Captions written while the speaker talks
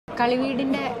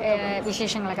കളിവീടിന്റെ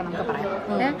വിശേഷങ്ങളൊക്കെ നമുക്ക്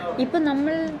പറയാം. ഇപ്പൊ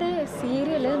നമ്മളുടെ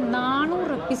സീരിയല്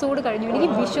 400 എപ്പിസോഡ് കഴിഞ്ഞു.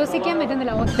 എനിക്ക് വിശ്വസിക്കാൻ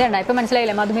പറ്റുന്നില്ല. ഇതേണ്ട ഇപ്പൊ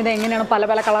മനസ്സിലായില്ലേ മധുമിത എങ്ങനെയാണ് പല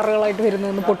പല കളറുകളായിട്ട്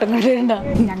വരുന്നതെന്ന് പൊട്ടുന്നുണ്ട്.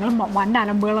 ഞങ്ങൾ വൻ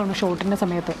അലമ്പുകളാണ് ഷൂട്ടിന്റെ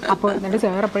സമയത്ത്. അപ്പോൾ എന്നിട്ട്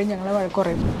ചേർപ്പോഴും ഞങ്ങൾ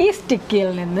വഴക്കുറയും. ഈ സ്റ്റിക്കിൽ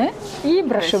നിന്ന് ഈ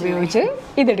ബ്രഷ് ഉപയോഗിച്ച്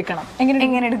ഇതെടുക്കണം.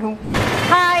 എങ്ങനെ എടുക്കും?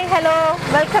 Hi, hello,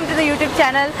 welcome to the YouTube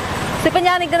channel. ഇപ്പം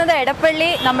ഞാൻ നിൽക്കുന്നത് എടപ്പള്ളി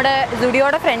നമ്മുടെ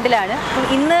സ്റ്റുഡിയോയുടെ ഫ്രണ്ടിലാണ്.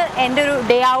 ഇന്ന് എൻ്റെ ഒരു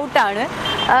ഡേ ഔട്ടാണ്.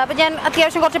 അപ്പം ഞാൻ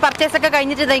അത്യാവശ്യം കുറച്ച് പർച്ചേസൊക്കെ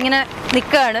കഴിഞ്ഞിട്ട് ഇങ്ങനെ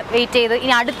നിൽക്കുകയാണ് വെയിറ്റ് ചെയ്ത്.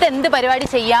 ഇനി അടുത്ത് എന്ത് പരിപാടി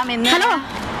ചെയ്യാമെന്ന്. ഹലോ,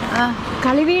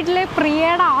 കളിവീട്ടിലെ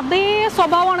പ്രിയയുടെ അതേ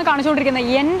സ്വഭാവമാണ് കാണിച്ചുകൊണ്ടിരിക്കുന്നത്.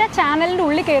 എൻ്റെ ചാനലിൻ്റെ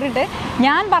ഉള്ളിൽ കയറിയിട്ട്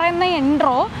ഞാൻ പറയുന്ന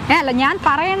ഞാൻ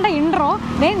പറയേണ്ട ഇൻട്രോ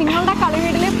നിങ്ങളുടെ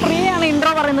കളിവീട്ടിലെ പ്രിയയാണ്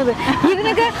ഇൻട്രോ പറയുന്നത്.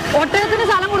 ഇതിനൊക്കെ ഒട്ടകത്തിന്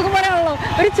സ്ഥലം കൊടുക്കുമ്പോഴാണല്ലോ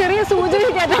ഒരു ചെറിയ സൂചന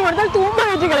കയറ്റാൻ കൊടുത്താൽ തൂമ്പ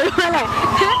വെച്ച് കളിക്കും അല്ലേ.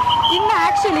 ഇന്ന്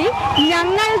ആക്ച്വലി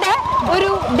ഞങ്ങളുടെ ഒരു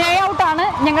ഡേ ഔട്ടാണ്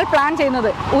ഞങ്ങൾ പ്ലാൻ ചെയ്യുന്നത്.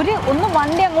 ഒന്ന്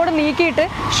വണ്ടി അങ്ങോട്ട് നീക്കിയിട്ട്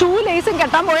ഷൂ ലേസും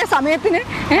കെട്ടാൻ പോയ സമയത്തിന്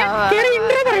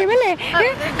ഇൻട്രോ പറയുമല്ലേ.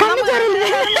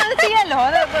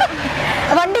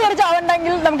 വണ്ടി കുറച്ച്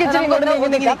ആവണ്ടെങ്കിൽ നമുക്ക് ഇച്ചിരി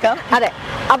ഇങ്ങോട്ട് നീക്കാം. അതെ,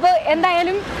 അപ്പൊ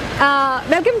എന്തായാലും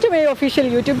welcome to my official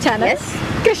YouTube channel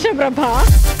Krishna പ്രഭ.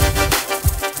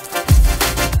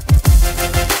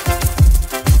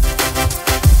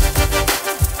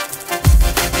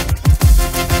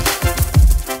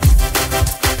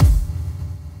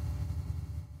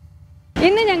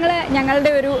 ഇന്ന് ഞങ്ങളുടെ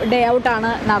ഒരു ഡേ ഔട്ടാണ്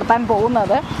നടത്താൻ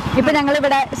പോകുന്നത്. ഇപ്പം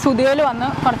ഞങ്ങളിവിടെ സ്റ്റുഡിയോയിൽ വന്ന്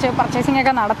കുറച്ച് പർച്ചേസിംഗ്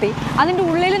ഒക്കെ നടത്തി. അതിൻ്റെ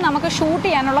ഉള്ളിൽ നമുക്ക് ഷൂട്ട്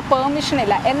ചെയ്യാനുള്ള പെർമിഷൻ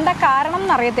ഇല്ല. എന്താ കാരണം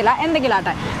എന്നറിയത്തില്ല. എന്തെങ്കിലും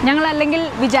ആട്ടെ, ഞങ്ങളല്ലെങ്കിൽ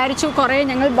വിചാരിച്ചു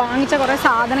ഞങ്ങൾ വാങ്ങിച്ച കുറേ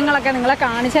സാധനങ്ങളൊക്കെ നിങ്ങളെ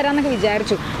കാണിച്ചു തരാമെന്നൊക്കെ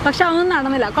വിചാരിച്ചു. പക്ഷെ അതൊന്നും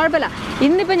നടന്നില്ല. കുഴപ്പമില്ല.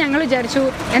 ഇന്നിപ്പോൾ ഞങ്ങൾ വിചാരിച്ചു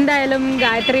എന്തായാലും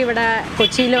ഗായത്രി ഇവിടെ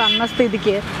കൊച്ചിയിൽ വന്ന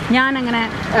സ്ഥിതിക്ക് ഞാനങ്ങനെ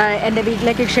എൻ്റെ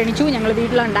വീട്ടിലേക്ക് ക്ഷണിച്ചു. ഞങ്ങൾ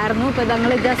വീട്ടിലുണ്ടായിരുന്നു. ഇപ്പോൾ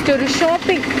ഞങ്ങൾ ജസ്റ്റ് ഒരു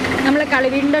ഷോപ്പിംഗ്, നമ്മൾ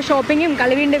കളിവീടിൻ്റെ ഷോപ്പിങ്ങും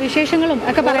കളിവീടിൻ്റെ വിശേഷങ്ങളും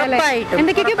ഒക്കെ പറയാല്ലേ.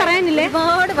 എന്തൊക്കെയൊക്കെ പറയാനില്ലേ?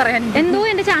 ഒരുപാട് പറയാൻ. എന്തോ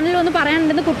എൻ്റെ ചാനലിൽ ഒന്ന്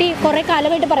പറയാനുണ്ടെന്ന് കുട്ടി കുറെ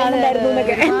കാലമായിട്ട് പറയാനുണ്ടായിരുന്നു.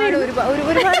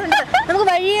 നമുക്ക്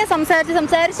വഴിയെ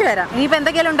സംസാരിച്ച് വരാം. ഇനിയിപ്പോൾ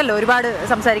എന്തൊക്കെയാലും ഉണ്ടല്ലോ ഒരുപാട്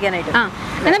സംസാരിക്കാനായിട്ട്.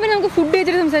 എന്നാൽ പിന്നെ നമുക്ക് ഫുഡ്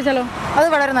കഴിച്ചിട്ട് സംസാരിച്ചാലോ? അത്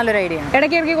വളരെ നല്ലൊരു ഐഡിയ ആണ്.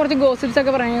 ഇടയ്ക്കിടയ്ക്ക് കുറച്ച് ഗോസിപ്സ്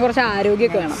ഒക്കെ പറയാൻ കുറച്ച്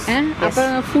ആരോഗ്യമൊക്കെ വേണം. അപ്പൊ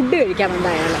ഫുഡ് കഴിക്കാം.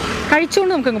 എന്തായാലും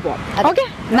കഴിച്ചുകൊണ്ട് നമുക്കങ്ങ് പോവാം. ഓക്കെ,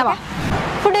 എന്നാ വാ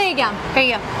ഫുഡ്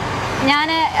കഴിക്കാം. ഞാൻ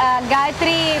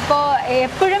ഗായത്രി ഇപ്പോൾ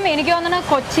എപ്പോഴും എനിക്ക് തോന്നുന്നത്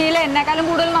കൊച്ചിയിൽ എന്നെക്കാളും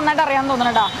കൂടുതൽ നന്നായിട്ട് അറിയാമെന്ന്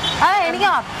തോന്നണട്ടാ. എനിക്ക്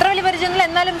അത്ര വലിയ പരിചയമൊന്നുമില്ല,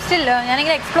 എന്നാലും സ്റ്റിൽ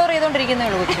ഞാനിങ്ങനെ എക്സ്പ്ലോർ ചെയ്തുകൊണ്ടിരിക്കുന്നേ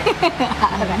ഉള്ളൂ.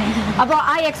 അപ്പോൾ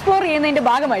ആ എക്സ്പ്ലോർ ചെയ്യുന്നതിന്റെ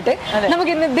ഭാഗമായിട്ട്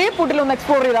നമുക്ക് ഇന്ന് ഇതേ ഫുഡിലൊന്ന്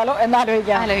എക്സ്പ്ലോർ ചെയ്താലോ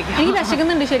എന്നാലോചിക്കാം. എനിക്ക്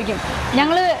വിശക്കുന്നുണ്ട് ശരിക്കും.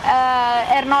 ഞങ്ങൾ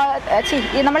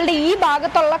നമ്മളുടെ ഈ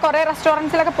ഭാഗത്തുള്ള കുറേ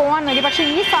റെസ്റ്റോറൻറ്റ്സിലൊക്കെ പോകാൻ നോക്കി. പക്ഷേ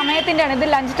ഈ സമയത്തിൻ്റെയാണ്, ഇത്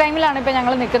ലഞ്ച് ടൈമിലാണ് ഇപ്പോൾ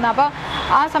ഞങ്ങൾ നിൽക്കുന്നത്. അപ്പോൾ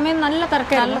ആ സമയം നല്ല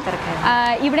തിരക്കാണ്.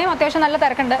 ഇവിടെയും അത്യാവശ്യം നല്ല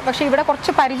തിരക്കുണ്ട്. പക്ഷേ ഇവിടെ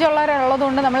കുറച്ച്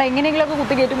പരിചയമുള്ളവരുള്ളതുകൊണ്ട് നമ്മൾ എങ്ങനെയെങ്കിലുമൊക്കെ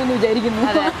കുത്തി കയറ്റുമെന്ന് വിചാരിക്കുന്നു,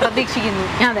 പ്രതീക്ഷിക്കുന്നു.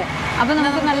 അതെ, അപ്പോൾ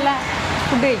നമുക്ക് നല്ല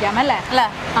ഫുഡ് കഴിക്കാം അല്ലേ.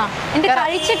 എന്നിട്ട്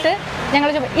കഴിച്ചിട്ട് ഞങ്ങൾ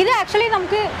ഇത് ആക്ച്വലി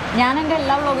ഞാൻ എൻ്റെ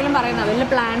എല്ലാ വ്ളോഗിലും പറയുന്നത് വലിയ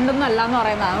പ്ലാൻഡൊന്നും അല്ല എന്ന്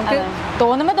പറയുന്നത്. നമുക്ക്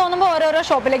തോന്നുമ്പോൾ ഓരോരോ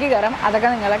ഷോപ്പിലേക്ക് കയറാം. അതൊക്കെ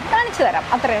നിങ്ങളെ കാണിച്ചു തരാം.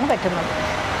 അത്രയാണ് പറ്റുന്നത്.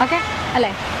 ഓക്കെ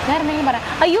അല്ലേ? വേറെ എന്തെങ്കിലും പറയാം?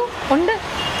 അയ്യോ ഉണ്ട്,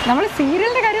 നമ്മൾ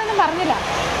സീരിയലിൻ്റെ കാര്യമൊന്നും പറഞ്ഞില്ല.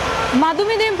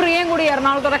 മധുമിതയും പ്രിയയും കൂടി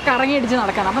എറണാകുളത്തോടെ കറങ്ങിയടിച്ച്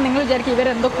നടക്കണം. അപ്പം നിങ്ങൾ വിചാരിക്കും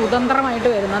ഇവരെന്തോ കുതന്ത്രമായിട്ട്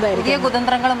വരുന്നതായിരിക്കും. പുതിയ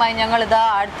കുതന്ത്രങ്ങളുമായി ഞങ്ങൾ ഇതാ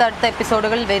അടുത്തടുത്ത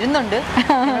എപ്പിസോഡുകളിൽ വരുന്നുണ്ട്.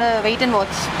 Wait and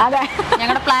watch. അതെ,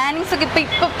 ഞങ്ങളുടെ പ്ലാനിങ്സ് ഒക്കെ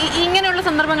ഇപ്പം ഇങ്ങനെയുള്ള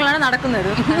സന്ദർഭങ്ങളാണ് നടക്കുന്നത്.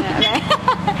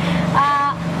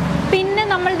 പിന്നെ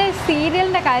നമ്മളുടെ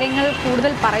സീരിയലിൻ്റെ കാര്യങ്ങൾ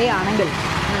കൂടുതൽ പറയുകയാണെങ്കിൽ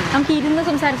നമുക്ക് ഇരുന്ന്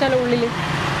സംസാരിച്ചാലോ ഉള്ളിൽ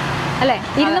അല്ലേ?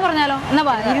 ഇരുന്ന് പറഞ്ഞാലോ?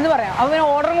 എന്നാ ഇരുന്ന് പറയാം. അപ്പോൾ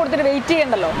ഓർഡറും കൊടുത്തിട്ട് വെയിറ്റ്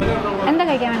ചെയ്യണ്ടല്ലോ. എന്താ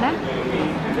കഴിക്കാൻ വേണ്ട?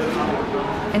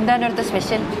 എന്താണ് ഇവിടുത്തെ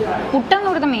സ്പെഷ്യൽ? പുട്ടാണ്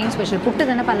ഇവിടുത്തെ മെയിൻ സ്പെഷ്യൽ. പുട്ട്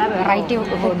തന്നെ പല വെറൈറ്റി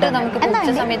ഫുഡ്.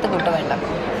 നമുക്ക് സമയത്ത് പുട്ട് വേണ്ട.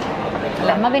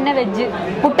 അമ്മ പിന്നെ വെജ്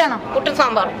പുട്ടാണോ? പുട്ടും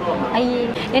സാമ്പാർ. അയ്യേ,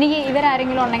 എനിക്ക്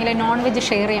ഇവരാരെങ്കിലും ഉണ്ടെങ്കിൽ നോൺ വെജ്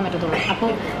ഷെയർ ചെയ്യാൻ പറ്റത്തുള്ളൂ. അപ്പോൾ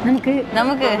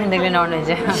നമുക്ക് എന്തെങ്കിലും നോൺ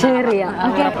വെജ് ഷെയർ ചെയ്യാം.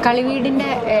 ഓക്കെ, കളിവീടിൻ്റെ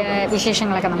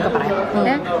വിശേഷങ്ങളൊക്കെ നമുക്ക് പറയാം.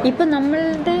 ഇപ്പം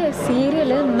നമ്മളുടെ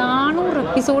സീരിയല് 400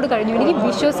 എപ്പിസോഡ് കഴിഞ്ഞു. എനിക്ക്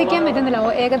വിശ്വസിക്കാൻ പറ്റുന്നില്ല.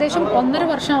 ഏകദേശം 1.5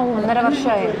 വർഷമാവും. 1.5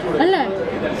 വർഷമായി അല്ലേ?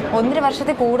 1.5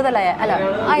 വർഷത്തിൽ കൂടുതലായ അല്ല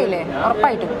ആയില്ലേ?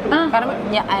 ഉറപ്പായിട്ടും. കാരണം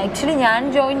ആക്ച്വലി ഞാൻ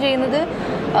ജോയിൻ ചെയ്യുന്നത്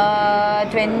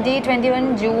 2021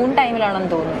 ജൂൺ ടൈമിലാണെന്ന്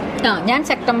തോന്നുന്നു. ഞാൻ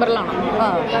സെപ്റ്റംബറിലാണ്.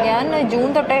 ഞാൻ ജൂൺ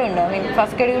തൊട്ടേ ഉണ്ട്.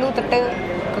 ഫസ്റ്റ് ഷെഡ്യൂൾ തൊട്ട്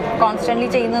കോൺസ്റ്റന്റ്ലി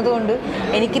ചെയ്യുന്നത് കൊണ്ട്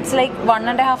എനിക്ക് ഇറ്റ്സ് ലൈക്ക്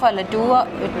 1.5 അല്ല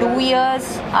 2 years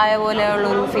ആയ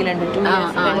പോലെയുള്ളൊരു ഫീൽ ഉണ്ട്. 2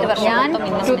 years. ഞാൻ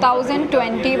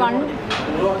 2021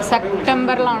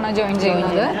 സെപ്റ്റംബറിലാണ് ജോയിൻ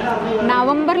ചെയ്യുന്നത്.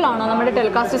 നവംബറിലാണോ നമ്മുടെ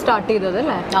ടെലികാസ്റ്റ് സ്റ്റാർട്ട് ചെയ്തത്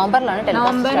അല്ലേ?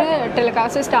 നവംബർ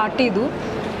ടെലികാസ്റ്റ് സ്റ്റാർട്ട് ചെയ്തു.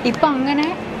 ഇപ്പം അങ്ങനെ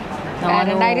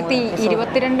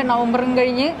 2022 നവംബറും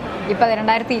കഴിഞ്ഞ് ഇപ്പം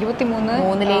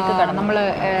 2023 നമ്മൾ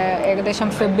ഏകദേശം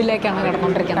ഫെബ്രുവരിയിലേക്കാണ്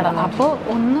കിടന്നുകൊണ്ടിരിക്കുന്നത്. അപ്പോൾ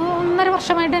 1.5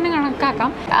 വർഷമായിട്ട് തന്നെ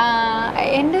കണക്കാക്കാം.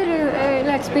 എൻ്റെ ഒരു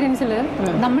എക്സ്പീരിയൻസിൽ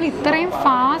നമ്മൾ ഇത്രയും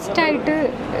ഫാസ്റ്റായിട്ട്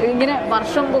ഇങ്ങനെ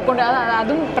വർഷം പോയിക്കൊണ്ട്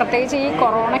അതും പ്രത്യേകിച്ച് ഈ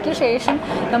കൊറോണയ്ക്ക് ശേഷം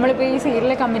നമ്മളിപ്പോൾ ഈ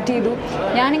സീരിയൽ കമ്മിറ്റ് ചെയ്തു.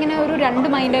 ഞാനിങ്ങനെ ഒരു 2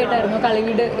 മൈൻഡായിട്ടായിരുന്നു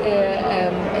കളിവീട്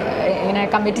ഇങ്ങനെ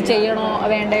കമ്മിറ്റ് ചെയ്യണോ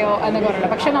വേണ്ടയോ എന്നൊക്കെ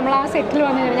പറയുന്നത്. പക്ഷെ നമ്മൾ ആ സെറ്റിൽ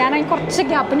വന്നു കഴിഞ്ഞാൽ ഞാൻ കുറച്ച്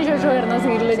ഗ്യാപ്പിന് ശേഷമായിരുന്നു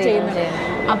സീരിയൽ ചെയ്യുന്നത്.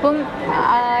 അപ്പം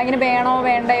ഇങ്ങനെ വേണോ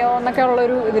വേണ്ടയോ എന്നൊക്കെ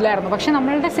ഉള്ളൊരു ഇതിലായിരുന്നു. പക്ഷെ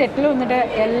നമ്മളുടെ സെറ്റിൽ വന്നിട്ട്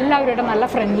എല്ലാവരോടും നല്ല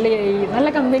ഫ്രണ്ട്ലി ആയി, നല്ല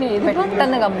കമ്പനി ആയി,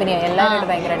 പെട്ടെന്ന് കമ്പനിയായി,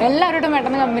 എല്ലാവരോടും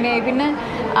പെട്ടെന്ന് കമ്പനിയായി. പിന്നെ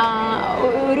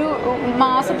ഒരു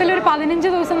മാസത്തിലൊരു 15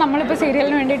 ദിവസം നമ്മളിപ്പോൾ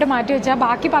സീരിയലിന് വേണ്ടിയിട്ട് മാറ്റി വെച്ചാൽ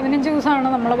ബാക്കി 15 ദിവസമാണ്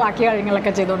നമ്മൾ ബാക്കി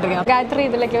കാര്യങ്ങളൊക്കെ ചെയ്തുകൊണ്ടിരിക്കുന്നത്. ഗായത്രി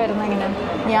ഇതിലേക്ക് വരുന്നത് എങ്ങനെയാണ്?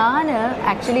 ഞാൻ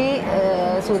ആക്ച്വലി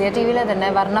സൂര്യ ടി വിയിലെ തന്നെ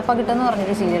വർണ്ണപ്പകിട്ടെന്ന്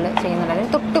പറഞ്ഞൊരു സീരിയൽ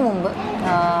ചെയ്യുന്നുണ്ടായിരുന്നു തൊട്ട് മുമ്പ്.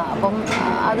 അപ്പം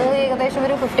അത് ഏകദേശം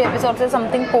ഒരു 50 എപ്പിസോഡ്സ്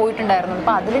സംതിങ് പോയിട്ടുണ്ടായിരുന്നു.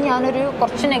 അപ്പം അതിൽ ഞാനൊരു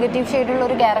കുറച്ച് നെഗറ്റീവ് ഷെയ്ഡുള്ള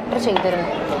ഒരു ക്യാരക്ടർ ചെയ്തിരുന്നു.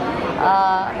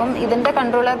 അപ്പം ഇതിൻ്റെ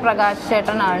കൺട്രോളർ പ്രകാശ്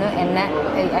ചേട്ടനാണ് എന്നെ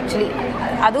ആക്ച്വലി,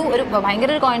 അതും ഒരു ഭയങ്കര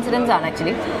ഒരു കോയിൻസിഡൻസ് ആണ്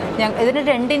ആക്ച്വലി. ഇതിൻ്റെ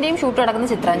 2ൻ്റെയും ഷൂട്ട്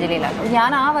നടക്കുന്നത് ചിത്രാഞ്ജലിയിലാണ്.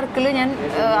 ഞാൻ ആ വർക്കിൽ ഞാൻ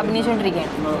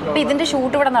അഭിനയിച്ചുകൊണ്ടിരിക്കുകയാണ്. അപ്പോൾ ഇതിൻ്റെ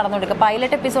ഷൂട്ട് ഇവിടെ നടന്നുകൊണ്ടിരിക്കുക.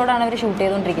 പൈലറ്റ് എപ്പിസോഡാണ് അവർ ഷൂട്ട്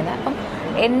ചെയ്തുകൊണ്ടിരിക്കുന്നത്. അപ്പം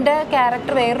എൻ്റെ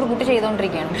ക്യാരക്ടർ വേറൊരു കുട്ടി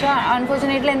ചെയ്തുകൊണ്ടിരിക്കുകയാണ്. പക്ഷെ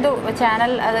അൺഫോർച്ചുനേറ്റ്ലി എന്തോ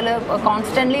ചാനൽ അതിൽ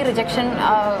കോൺസ്റ്റൻ്റ്ലി റിജക്ഷൻ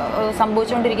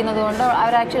സംഭവിച്ചുകൊണ്ടിരിക്കുന്നത് കൊണ്ട്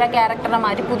അവർ ആക്ച്വലി ആ ക്യാരക്ടറിനെ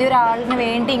മാറ്റി പുതിയൊരാളിന്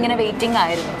വേണ്ടി ഇങ്ങനെ വെയിറ്റിംഗ്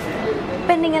ആയിരുന്നു.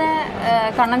 അപ്പം എന്നിങ്ങനെ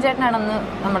കണ്ണൻ ചേട്ടനാണെന്ന്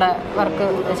നമ്മുടെ വർക്ക്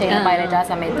ചെയ്യുന്ന പൈലറ്റ് ആ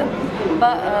സമയത്ത്.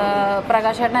 അപ്പോൾ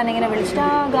പ്രകാശ് ചേട്ടൻ എന്നെ ഇങ്ങനെ വിളിച്ചിട്ട്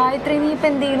ഗായത്രി നീ ഇപ്പം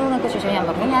എന്ത് ചെയ്യണു എന്നൊക്കെ ചോദിച്ചാൽ ഞാൻ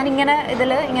പറഞ്ഞു ഞാനിങ്ങനെ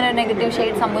ഇതിൽ ഇങ്ങനെ നെഗറ്റീവ്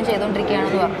ഷെയ്ഡ് സംഭവം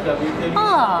ചെയ്തുകൊണ്ടിരിക്കുകയാണെന്ന് പറഞ്ഞു.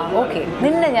 ഓക്കെ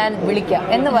നിന്നെ ഞാൻ വിളിക്കാം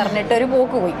എന്ന് പറഞ്ഞിട്ട് ഒരു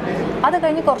പോക്ക് പോയി. അത്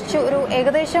കഴിഞ്ഞ് കുറച്ച് ഒരു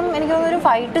ഏകദേശം എനിക്ക് തോന്നുന്നു ഒരു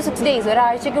 5 to 6 days,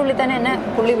 ഒരാഴ്ചയ്ക്കുള്ളിൽ തന്നെ എന്നെ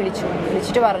പുള്ളി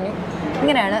വിളിച്ചിട്ട് പറഞ്ഞു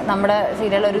ഇങ്ങനെയാണ് നമ്മുടെ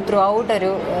സീരിയൽ ഒരു ത്രൂ ഔട്ട്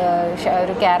ഒരു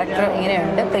ക്യാരക്ടർ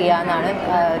ഇങ്ങനെയുണ്ട്, പ്രിയ എന്നാണ്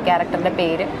ക്യാരക്ടറിൻ്റെ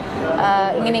പേര്,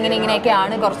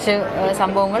 ഇങ്ങനെയൊക്കെയാണ് കുറച്ച്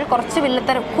സംഭവങ്ങൾ, കുറച്ച്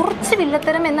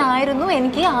വില്ലത്തരം എന്നായിരുന്നു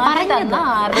എനിക്ക് തന്ന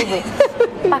അറിവ്.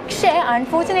 പക്ഷേ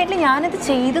അൺഫോർച്ചുനേറ്റ്ലി ഞാനിത്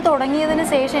ചെയ്തു തുടങ്ങിയതിന്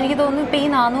ശേഷം എനിക്ക് തോന്നുന്നു ഇപ്പം ഈ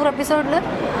 400 എപ്പിസോഡിൽ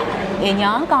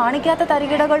ഞാൻ കാണിക്കാത്ത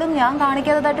തരികിടകളും ഞാൻ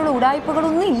കാണിക്കാത്തതായിട്ടുള്ള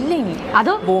ഉടായ്പകളൊന്നും ഇല്ല. ഇനി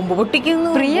അത് ബോംബ്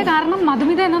പൊട്ടിക്കുന്നു പ്രിയ കാരണം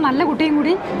മധുമിത എന്ന നല്ല കുട്ടിയും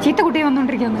കൂടി ചീത്ത കുട്ടിയും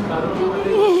വന്നുകൊണ്ടിരിക്കുന്നു.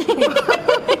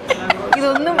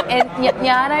 ഇതൊന്നും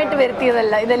ഞാനായിട്ട്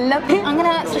വരുത്തിയതല്ല, ഇതെല്ലാം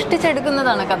അങ്ങനെ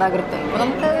സൃഷ്ടിച്ചെടുക്കുന്നതാണ് കഥാകൃത്ത്.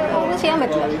 നമുക്ക് ഒന്നും ചെയ്യാൻ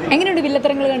പറ്റില്ല. എങ്ങനെയുണ്ട്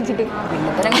വില്ലത്തരങ്ങൾ കാണിച്ചിട്ട്?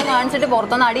 വില്ലത്തരങ്ങൾ കാണിച്ചിട്ട്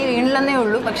പുറത്തൊന്നും അടി വീണില്ലെന്നേ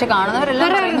ഉള്ളൂ. പക്ഷെ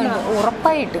കാണുന്നവരെല്ലാം പറയുന്നുണ്ട്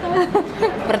ഉറപ്പായിട്ട്.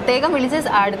 പ്രത്യേകം വിളിച്ച്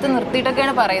അടുത്ത്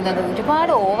നിർത്തിയിട്ടൊക്കെയാണ് പറയുന്നത്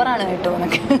ഒരുപാട് ഓവറാണ് കേട്ടോ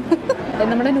എന്നൊക്കെ.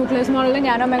 നമ്മുടെ ന്യൂക്ലിയസ് മോളിൽ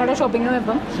ഞാനും അമ്മയുടെ ഷോപ്പിങ്ങിന്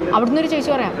പോയപ്പം അവിടുന്ന് ഒരു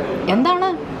ചേച്ചി പറയാം എന്താണ്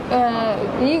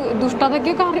ഈ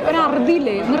ദുഷ്ടതയ്ക്കൊക്കെ ഒരു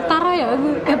അറുതിയില്ലേ, നിർത്താറായോ,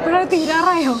 എപ്പോഴാണ്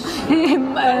തീരാറായോ,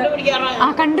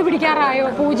 കണ്ടുപിടിക്കാറായോ,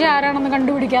 പൂജ ആരാണെന്ന്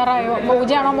കണ്ടുപിടിക്കാറായോ,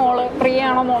 പൂജയാണോ മോള്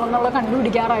പ്രിയയാണോ മോളെന്നുള്ളത്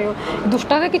കണ്ടുപിടിക്കാറായോ,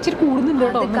 ദുഷ്ടതയ്ക്ക് ഇച്ചിരി കൂടുന്നുണ്ട്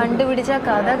കേട്ടോ. കണ്ടുപിടിച്ച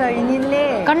കഥ കഴിഞ്ഞില്ലേ,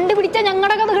 കണ്ടുപിടിച്ച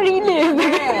ഞങ്ങളുടെ കഥ കഴിയില്ലേ,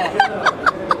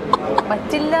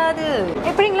 പറ്റില്ല. അത്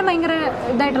എപ്പോഴെങ്കിലും ഭയങ്കര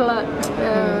ഇതായിട്ടുള്ള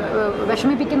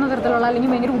വിഷമിപ്പിക്കുന്ന തരത്തിലുള്ള അല്ലെങ്കിൽ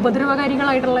ഭയങ്കര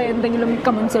ഉപദ്രവകാരികളായിട്ടുള്ള എന്തെങ്കിലും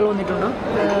കമൻസുകൾ വന്നിട്ടുണ്ടോ?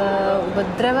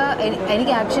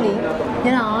 എനിക്ക് ആക്ച്വലി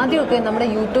ഞാൻ ആദ്യമൊക്കെ നമ്മുടെ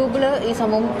യൂട്യൂബിൽ ഈ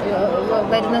സംഭവം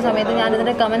വരുന്ന സമയത്ത്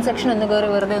ഞാനിതിൻ്റെ കമൻറ്റ് സെക്ഷൻ ഒന്ന് കയറി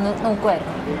വെറുതെ ഒന്ന്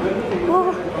നോക്കുമായിരുന്നു.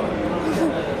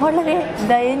 വളരെ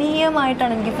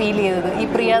ദയനീയമായിട്ടാണ് എനിക്ക് ഫീൽ ചെയ്തത്. ഈ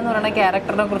പ്രിയ എന്ന് പറയുന്ന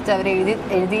ക്യാരക്ടറിനെ കുറിച്ച് അവർ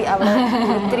എഴുതി അവിടെ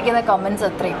കൊടുത്തിരിക്കുന്ന കമൻറ്റ്സ്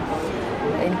അത്രയും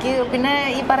എനിക്ക്. പിന്നെ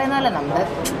ഈ പറയുന്ന പോലെ നമ്മുടെ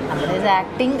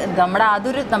ആക്ടിങ്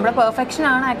നമ്മുടെ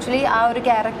പെർഫെക്ഷനാണ് ആക്ച്വലി ആ ഒരു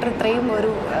ക്യാരക്ടർ ഇത്രയും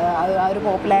ആ ഒരു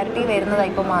പോപ്പുലാരിറ്റി വരുന്നത്.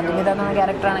 ഇപ്പം മധുമിത എന്ന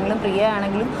ക്യാരക്ടർ ആണെങ്കിലും പ്രിയ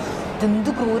ആണെങ്കിലും ഇതെന്ത്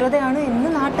ക്രൂരതയാണ് എന്ന്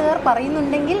നാട്ടുകാർ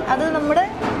പറയുന്നുണ്ടെങ്കിൽ അത് നമ്മുടെ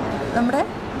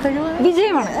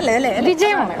വിജയമാണ് അല്ലേ?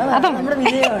 വിജയമാണ്, അതാണ് നമ്മുടെ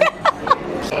വിജയമാണ്.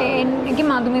 എനിക്ക്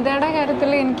മധുമിതയുടെ കാര്യത്തിൽ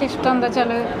എനിക്കിഷ്ടം എന്താ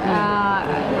വെച്ചാൽ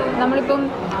നമ്മളിപ്പം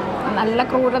നല്ല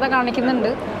ക്രൂരത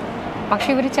കാണിക്കുന്നുണ്ട്, പക്ഷെ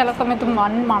ഇവർ ചില സമയത്ത്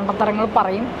മണ്ടത്തരങ്ങൾ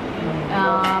പറയും.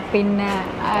 പിന്നെ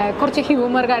കുറച്ച്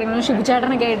ഹ്യൂമർ കാര്യങ്ങളും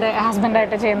ശിബുചേട്ടനൊക്കെ ആയിട്ട്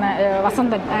ഹസ്ബൻഡായിട്ട് ചെയ്യുന്ന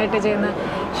വസന്തൻ ആയിട്ട് ചെയ്യുന്ന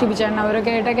ശിബുചേട്ടൻ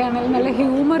അവരൊക്കെ ആയിട്ടൊക്കെ ആണെങ്കിലും നല്ല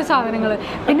ഹ്യൂമർ സാധനങ്ങൾ.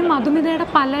 പിന്നെ മധുമിതയുടെ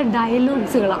പല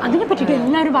ഡയലോഗ്സുകൾ അതിനെ പറ്റിയിട്ട്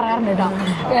എല്ലാവരും പറയാറുണ്ട് കേട്ടോ.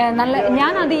 നല്ല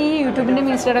ഞാനത് ഈ യൂട്യൂബിൻ്റെ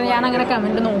ഇൻസ്റ്റഗ്രാം ഞാൻ അങ്ങനെ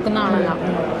കമൻറ്റ് നോക്കുന്നതാണല്ലോ.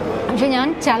 പക്ഷെ ഞാൻ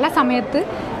ചില സമയത്ത്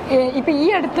ഇപ്പം ഈ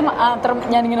അടുത്ത് മാത്രം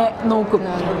ഞാനിങ്ങനെ നോക്കും.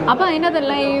 അപ്പോൾ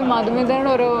അതിനകത്തെല്ലാം ഈ മധുമിതയുടെ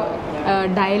ഓരോ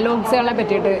ഡയലോഗ്സുകളെ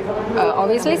പറ്റിയിട്ട്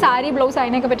ഒബിയസ്ലി സാരി ബ്ലൗസ്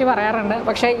അതിനൊക്കെ പറ്റി പറയാറുണ്ട്.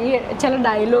 പക്ഷേ ഈ ചില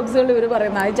ഡയലോഗ്സുകൾ ഇവർ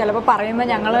പറയുന്നത് അത് ചിലപ്പോൾ പറയുന്നത്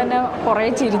ഞങ്ങൾ തന്നെ കുറേ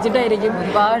ചിരിച്ചിട്ടായിരിക്കും.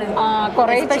 ഒരുപാട്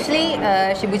കുറേ എസ്പെഷ്യലി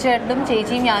ശിബുചേട്ടനും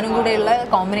ചേച്ചിയും ഞാനും കൂടെയുള്ള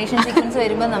കോമ്പിനേഷൻ സീക്വൻസ്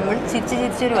വരുമ്പോൾ നമ്മൾ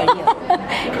ചിരിച്ചൊരു വഴിയാണ്.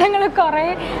 ഞങ്ങൾ കുറേ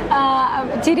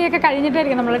ചിരിയൊക്കെ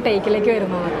കഴിഞ്ഞിട്ടായിരിക്കും നമ്മൾ ടേക്കിലേക്ക്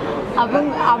വരുന്നത്. അപ്പം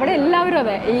അവിടെ എല്ലാവരും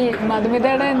അതെ ഈ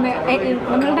മധുമിതയുടെ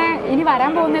നമ്മളുടെ ഇനി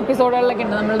വരാൻ പോകുന്ന എപ്പിസോഡുകളിലൊക്കെ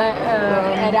ഉണ്ട് നമ്മളുടെ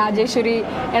രാജേശ്വരി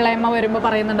ഇളയമ്മ വരുമ്പോൾ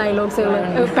പറയുന്ന ഡയലോഗ്സുകൾ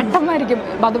പെട്ടെന്നായിരിക്കും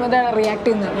മധുമിത റിയാക്ട്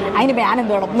ചെയ്യുന്നത്. അതിന്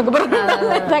ഞാനെന്ത് വേണം എന്നൊക്കെ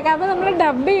പറയുന്നത്. അപ്പോൾ നമ്മൾ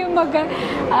ഡബ് ചെയ്യുമ്പോൾ ഒക്കെ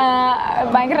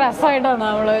ഭയങ്കര രസമായിട്ടാണ്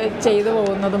നമ്മൾ ചെയ്തു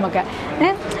പോകുന്നതുമൊക്കെ.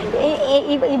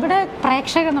 ഇവിടെ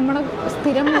പ്രേക്ഷക നമ്മുടെ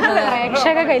സ്ഥിരം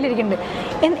പ്രേക്ഷക കയ്യിലിരിക്കുന്നുണ്ട്.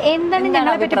 എന്താണ്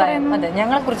ഞങ്ങളെ പറ്റി പറയുന്നത്?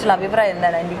 ഞങ്ങളെ കുറിച്ചുള്ള അഭിപ്രായം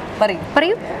എന്താണ്?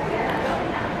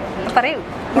 പറയൂ.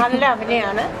 നല്ല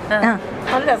അഭിനയാണ്,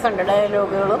 നല്ല രസമുണ്ട്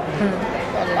ഡയലോഗുകളും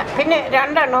എല്ലാം. പിന്നെ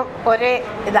രണ്ടെണ്ണം ഒരേ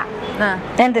ഇതാ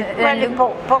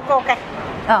പൊക്കമൊക്കെ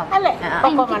അല്ലേ?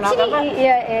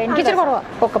 എനിക്കിച്ചിരി കുറവാ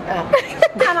പൊക്കം.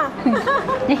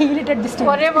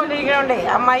 ഒരേപോലെ ഇരിക്കണോണ്ടേ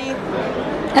അമ്മായി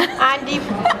ആന്റി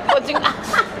കൊച്ചു.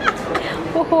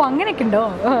 ഓഹോ, അങ്ങനെയൊക്കെ ഉണ്ടോ?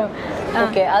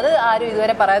 ഓക്കെ, അത് ആരും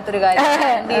ഇതുവരെ പറയാത്തൊരു കാര്യം.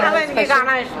 അതെനിക്ക്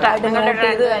കാണാൻ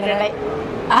ഇഷ്ടമാണ്.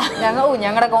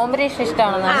 ഞങ്ങളുടെ കോമ്പിനേഷൻ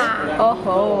ഇഷ്ടമാണെന്നാണ്.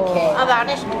 ഓഹോ,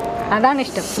 അതാണ്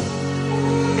ഇഷ്ടം.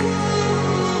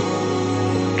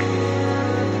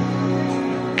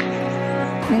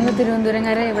 നിങ്ങൾ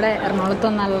തിരുവനന്തപുരംകാരെ ഇവിടെ എറണാകുളത്ത്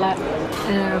നല്ല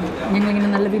ഞങ്ങളിങ്ങനെ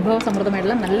നല്ല വിഭവ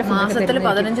സമൃദ്ധമായിട്ടുള്ള നല്ല മാസത്തിൽ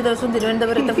 15 ദിവസം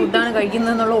തിരുവനന്തപുരത്തെ ഫുഡാണ്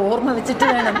കഴിക്കുന്നത് എന്നുള്ള ഓർമ്മ വെച്ചിട്ട്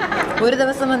വേണം ഒരു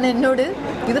ദിവസം വന്ന് എന്നോട്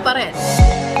ഇത് പറയാൻ.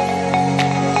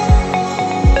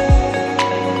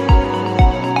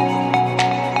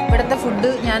 ഇവിടുത്തെ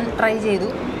ഫുഡ് ഞാൻ ട്രൈ ചെയ്തു.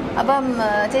 അപ്പം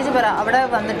ചേച്ചി പറ, അവിടെ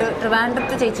വന്നിട്ട്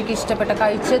ട്രിവാൻഡ്രത്ത് ചേച്ചിക്ക്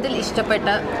കഴിച്ചതിൽ ഇഷ്ടപ്പെട്ട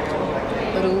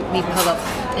ഒരു വിഭവം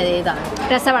ഏതാണ്?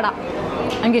 രസവട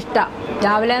എനിക്കിഷ്ടമാണ്.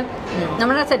 രാവിലെ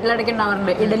നമ്മുടെ സെറ്റിലടയ്ക്ക്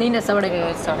ഉണ്ടാവാറുണ്ട് ഇഡലിയും രസവടയും.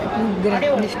 ഇഷ്ടമാണ്.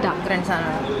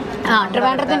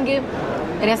 ട്രിവാൻഡ്രത്ത് എനിക്ക്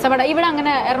രസവട ഇവിടെ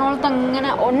അങ്ങനെ എറണാകുളത്ത് അങ്ങനെ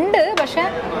ഉണ്ട്, പക്ഷെ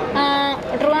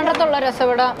ട്രിവാൻഡ്രത്തുള്ള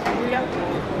രസവട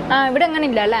ഇവിടെ അങ്ങനെ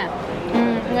ഇല്ല അല്ലേ?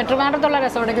 ട്രിവാൻഡ്രത്തുള്ള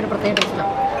രസവടയ്ക്ക് ഒരു പ്രത്യേക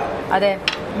ടേസ്റ്റാണ്. അതെ,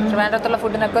 ട്രിവാൻഡ്രത്തുള്ള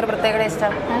ഫുഡിനൊക്കെ ഒരു പ്രത്യേക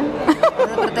ടേസ്റ്റാണ്.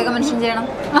 പ്രത്യേക മെൻഷൻ ചെയ്യണം.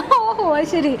 ഓഹോ, അത്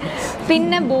ശരി.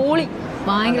 പിന്നെ ബോളി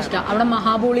ഭയങ്കര ഇഷ്ടമാണ്. അവിടെ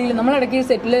മഹാബോളിയിൽ നമ്മളിടയ്ക്ക്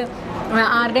സെറ്റിൽ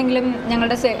ആരുടെയെങ്കിലും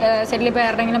ഞങ്ങളുടെ സെറ്റിൽ ഇപ്പോൾ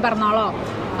ആരുടെയെങ്കിലും പിറന്നാളോ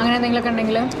അങ്ങനെ എന്തെങ്കിലുമൊക്കെ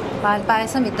ഉണ്ടെങ്കിൽ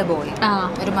പാൽപ്പായസം വിത്ത് ബോളി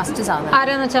ഒരു മസ്റ്റ് സാധനം.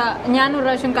 ആരാന്ന് വെച്ചാൽ ഞാൻ ഒരു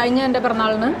പ്രാവശ്യം കഴിഞ്ഞ എൻ്റെ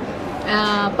പിറന്നാളിന്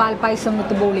പാൽപ്പായസം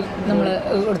വിത്ത് ബോളി നമ്മൾ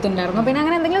എടുത്തിട്ടുണ്ടായിരുന്നു. പിന്നെ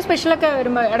അങ്ങനെ എന്തെങ്കിലും സ്പെഷ്യലൊക്കെ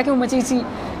വരുമ്പോൾ ഇടയ്ക്ക് ഉമ്മച്ചേച്ചി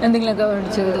എന്തെങ്കിലുമൊക്കെ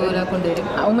മേടിച്ച് ഇതുപോലെ കൊണ്ടുവരും.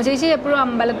 ഉമ്മച്ചേച്ചി എപ്പോഴും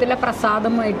അമ്പലത്തിലെ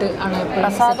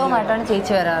പ്രസാദമായിട്ടാണ്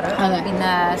ചേച്ചി വരാറ്.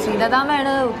 പിന്നെ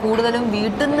ശ്രീലതാമ്മയാണ് കൂടുതലും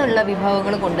വീട്ടിൽ നിന്നുള്ള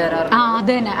വിഭവങ്ങൾ കൊണ്ടുവരാറ്.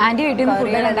 അത് തന്നെ, ആന്റി വീട്ടിൽ നിന്ന്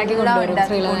ഫുഡ് ഉണ്ടാക്കി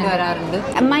കൊണ്ടുവരാറുണ്ട്.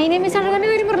 മൈ നെയിം ഈസ് അഴകന്റെ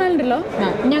കാര്യം പറഞ്ഞിട്ടുണ്ടല്ലോ.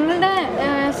 ഞങ്ങളുടെ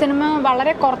സിനിമ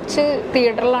വളരെ കുറച്ച്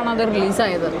തിയേറ്ററിലാണ് അത്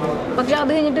റിലീസായത്. പക്ഷെ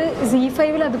അത് കഴിഞ്ഞിട്ട്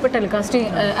Z5 അതിപ്പോൾ ടെലികാസ്റ്റ്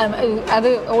അത്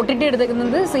OTT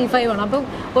എടുത്തേക്കുന്നത് Z5 ആണ്. അപ്പം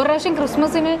ഒരു പ്രാവശ്യം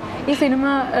ക്രിസ്മസിന് ഈ സിനിമ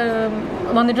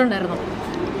വന്നിട്ടുണ്ടായിരുന്നു.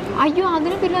 അയ്യോ,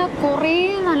 അതിന് പിന്നെ കുറേ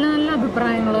നല്ല നല്ല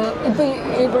അഭിപ്രായങ്ങൾ. ഇപ്പം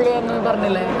ഈ പുള്ളി എന്ന്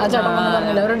പറഞ്ഞില്ലേ, ആ ചടങ്ങ്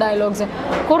പറഞ്ഞില്ലേ, ഒരു ഡയലോഗ്സ്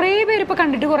കുറേ പേര് ഇപ്പം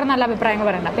കണ്ടിട്ട് കുറേ നല്ല അഭിപ്രായങ്ങൾ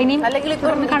പറയണ്ട. അപ്പം ഇനി അല്ലെങ്കിൽ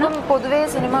കാണാം, പൊതുവേ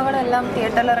സിനിമകളെല്ലാം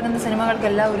തിയേറ്ററിൽ ഇറങ്ങുന്ന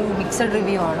സിനിമകൾക്കെല്ലാം ഒരു മിക്സഡ്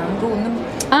റിവ്യൂ ആണ്. നമുക്ക് ഒന്നും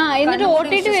എന്നിട്ട്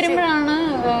OTT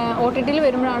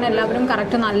വരുമ്പോഴാണ് എല്ലാവരും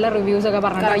കറക്റ്റ് നല്ല റിവ്യൂസ് ഒക്കെ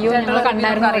പറഞ്ഞിട്ട് അയ്യോ ഞങ്ങൾ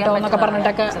കണ്ടായിരുന്നു കേട്ടോ എന്നൊക്കെ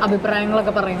പറഞ്ഞിട്ടൊക്കെ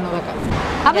അഭിപ്രായങ്ങളൊക്കെ പറയുന്നതൊക്കെ.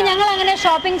 അപ്പം ഞങ്ങൾ അങ്ങനെ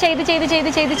ഷോപ്പിംഗ് ചെയ്ത്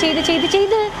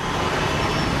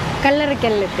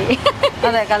കല്ലറയ്ക്കല്ലെത്തി.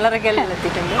 അതെ,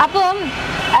 കല്ലറയ്ക്കലെത്തിയിട്ടുണ്ട്. അപ്പം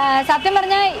സത്യം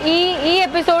പറഞ്ഞാൽ ഈ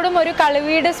എപ്പിസോഡും ഒരു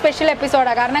കളിവീട് സ്പെഷ്യൽ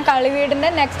എപ്പിസോഡാണ്. കാരണം കളിവീടിന്റെ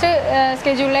നെക്സ്റ്റ്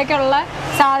സ്കെഡ്യൂളിലേക്കുള്ള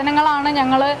സാധനങ്ങളാണ്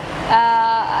ഞങ്ങൾ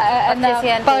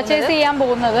പർച്ചേസ് ചെയ്യാൻ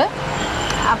പോകുന്നത്.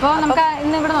 അപ്പോൾ നമുക്ക്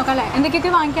ഇന്ന് ഇവിടെ നോക്കാം അല്ലേ,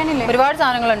 എന്തൊക്കെയൊക്കെ വാങ്ങിക്കാനില്ലേ? ഒരുപാട്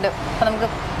സാധനങ്ങളുണ്ട്. അപ്പോൾ നമുക്ക്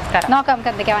നോക്കാം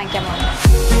നമുക്ക് എന്തൊക്കെയാണ് വാങ്ങിക്കാൻ പോകുന്നത്.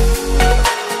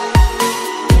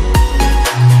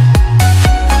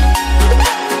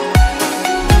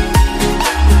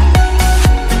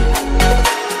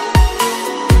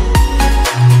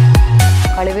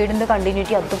 കളിവീടിൻ്റെ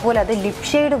കണ്ടിന്യൂറ്റി അതുപോലെ അത് ലിപ്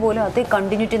ഷെയ്ഡ് പോലും അതേ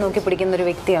കണ്ടിന്യൂറ്റി നോക്കി പിടിക്കുന്ന ഒരു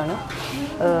വ്യക്തിയാണ്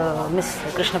മിസ്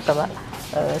കൃഷ്ണപ്രഭ.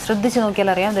 ശ്രദ്ധിച്ച് നോക്കിയാൽ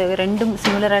അറിയാം, രണ്ടും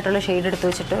സിമിലർ ആയിട്ടുള്ള ഷെയ്ഡ് എടുത്ത്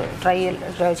വെച്ചിട്ട് ട്രൈ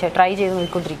ചെയ്ത്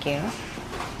നോക്കിക്കൊണ്ടിരിക്കുകയാണ്.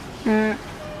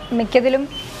 മിക്കതിലും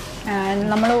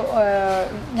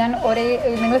ഞാൻ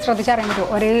നിങ്ങൾ ശ്രദ്ധിച്ചറിയാൻ പറ്റുമോ,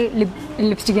 ഒരേ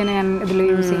ലിപ്സ്റ്റിക്കാണ് ഞാൻ ഇതിൽ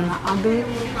യൂസ് ചെയ്യുന്നത്. അത്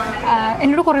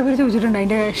എന്നോട് കുറേ പേര് ചോദിച്ചിട്ടുണ്ട്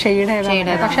അതിൻ്റെ ഷെയ്ഡ്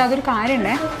ഏതാണ്. പക്ഷെ അതൊരു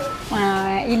കാര്യമുണ്ടേ,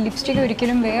 ഈ ലിപ്സ്റ്റിക്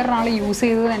ഒരിക്കലും വേറൊരാൾ യൂസ്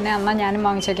ചെയ്ത് തന്നെ എന്നാൽ ഞാനും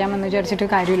വാങ്ങിച്ചേക്കാമെന്ന് വിചാരിച്ചിട്ട്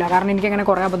കാര്യമില്ല. കാരണം എനിക്കങ്ങനെ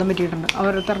കുറേ അബദ്ധം പറ്റിയിട്ടുണ്ട്.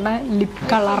 ഓരോരുത്തരുടെ ലിപ്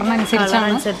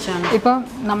കളറിനനുസരിച്ചാണ്. ഇപ്പോൾ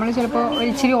നമ്മൾ ചിലപ്പോൾ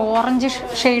ഇച്ചിരി ഓറഞ്ച്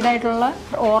ഷെയ്ഡായിട്ടുള്ള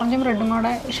ഓറഞ്ചും റെഡും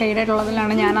കൂടെ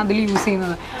ഷെയ്ഡായിട്ടുള്ളതിലാണ് ഞാൻ അതിൽ യൂസ്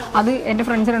ചെയ്യുന്നത്. അത് എൻ്റെ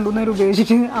ഫ്രണ്ട്സ് 2-3 പേര്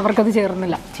ഉപയോഗിച്ചിട്ട് അവർക്കത്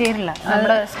ചേർന്നില്ല.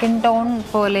 നമ്മുടെ സ്കിൻ ടോൺ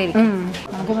പോലെ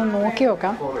നമുക്കൊന്ന് നോക്കി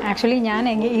നോക്കാം. ആക്ച്വലി ഞാൻ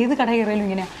ഏത് കട കയറിയാലും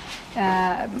ഇങ്ങനെ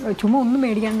ചുമ്മാ ഒന്നും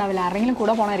മേടിക്കാനുണ്ടാവില്ല, ആരെങ്കിലും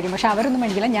കൂടെ പോകണമായിരിക്കും. പക്ഷെ അവരൊന്നും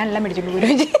മേടിക്കില്ല, ഞാൻ എല്ലാം മേടിച്ചിട്ട്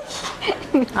പോയി.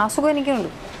 അസുഖം എനിക്കുണ്ട്.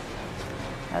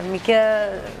 മിക്ക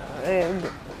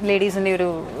ലേഡീസിൻ്റെ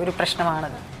ഒരു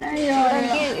പ്രശ്നമാണത്.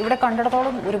 എനിക്ക് ഇവിടെ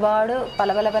കണ്ടിടത്തോളം ഒരുപാട് പല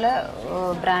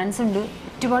ബ്രാൻഡ്സ് ഉണ്ട്.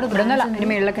 ഒരുപാട്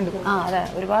മേളിലൊക്കെ ഉണ്ട്. അതെ,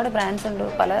 ഒരുപാട് ബ്രാൻഡ്സ് ഉണ്ട്.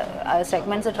 പല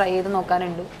സെഗ്മെൻറ്റ്സ് ട്രൈ ചെയ്ത്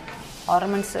നോക്കാനുണ്ട്.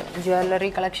 ഓർണമെൻറ്റ്സ്,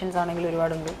 ജ്വല്ലറി കളക്ഷൻസ് ആണെങ്കിൽ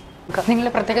ഒരുപാടുണ്ട്. നിങ്ങൾ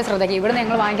പ്രത്യേക ശ്രദ്ധിക്കുക, ഇവിടെ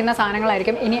ഞങ്ങൾ വാങ്ങിക്കുന്ന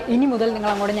സാധനങ്ങളായിരിക്കും ഇനി മുതൽ നിങ്ങൾ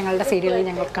അങ്ങോട്ട് ഞങ്ങളുടെ സീരിയലിൽ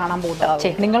ഞങ്ങൾ കാണാൻ പോകുന്നത്.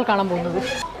 നിങ്ങൾ കാണാൻ പോകുന്നത്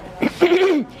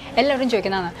എല്ലാവരും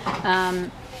ചോദിക്കുന്നതാണ്,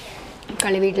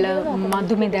 കളിവീട്ടിൽ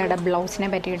മധുമിതയുടെ ബ്ലൗസിനെ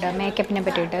പറ്റിയിട്ട്, മേക്കപ്പിനെ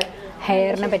പറ്റിയിട്ട്,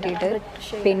 ഹെയറിനെ പറ്റിയിട്ട്,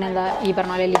 പിന്നെന്താ ഈ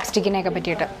പറഞ്ഞ പോലെ ലിപ്സ്റ്റിക്കിനെയൊക്കെ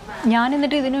പറ്റിയിട്ട്. ഞാൻ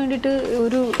എന്നിട്ട് ഇതിന് വേണ്ടിയിട്ട്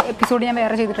ഒരു എപ്പിസോഡ് ഞാൻ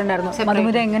വേറെ ചെയ്തിട്ടുണ്ടായിരുന്നു.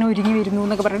 മധുമിത എങ്ങനെ ഒരുങ്ങി വരുന്നു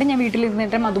എന്നൊക്കെ പറഞ്ഞിട്ട് ഞാൻ വീട്ടിൽ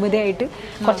ഇരുന്നിട്ട് മധുമിതയായിട്ട്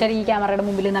കുറച്ചേരം ഈ ക്യാമറയുടെ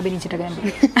മുമ്പിൽ നിന്ന് അഭിനയിച്ചിട്ടൊക്കെ ഞാൻ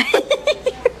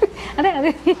അതെ അത്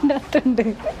എൻ്റെ അകത്തുണ്ട്.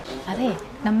 അതെ,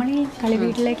 നമ്മൾ ഈ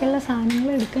കളിവീട്ടിലേക്കുള്ള സാധനങ്ങൾ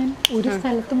എടുക്കാൻ ഒരു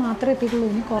സ്ഥലത്ത് മാത്രമേ എത്തിയിട്ടുള്ളൂ.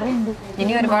 ഇനി കുറേ ഉണ്ട്.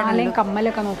 ഇനി ഒരുപാട്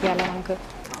കമ്മലൊക്കെ നോക്കിയാലോ നമുക്ക്.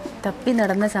 തപ്പി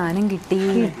നടന്ന സാധനം കിട്ടി.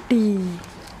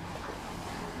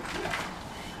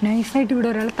 നൈസായിട്ട് ഇവിടെ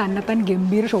ഒരാൾ തന്നെത്താൻ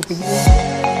ഗംഭീര ഷോപ്പിംഗ്.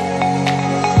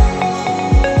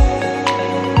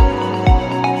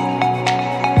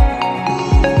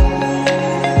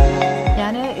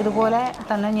 ഞാൻ ഇതുപോലെ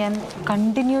തന്നെ ഞാൻ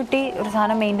കണ്ടിന്യൂറ്റി ഒരു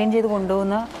സാധനം മെയിൻറ്റെയിൻ ചെയ്ത്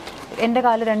കൊണ്ടുപോകുന്ന എൻ്റെ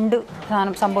കാലിൽ 2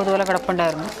 സംഭവം ഇതുപോലെ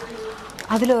കിടപ്പുണ്ടായിരുന്നു.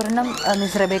 അതിലൊരെണ്ണം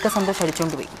മിസ് റബേക്ക സന്തോഷം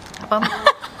അടിച്ചുകൊണ്ട് പോയി. അപ്പം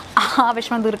ആ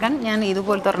വിഷമം തീർക്കാൻ ഞാൻ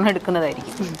ഇതുപോലത്തെ ഒരെണ്ണം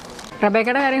എടുക്കുന്നതായിരിക്കും.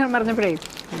 റബേക്കയുടെ കാര്യങ്ങൾ പറഞ്ഞപ്പോഴേ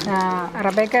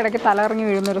റബേക്ക ഇടയ്ക്ക് തലയിറങ്ങി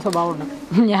വീഴുന്നൊരു സ്വഭാവമുണ്ട്.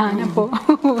 ഞാനപ്പോൾ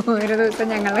ഒരു ദിവസം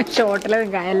ഞങ്ങൾ ഷോട്ടിൽ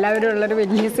നിൽക്കാം, എല്ലാവരും ഉള്ളൊരു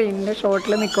വലിയ സീനിൻ്റെ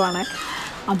ഷോട്ടിൽ നിൽക്കുവാണ്.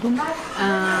 അപ്പം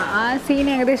ആ സീൻ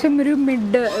ഏകദേശം ഒരു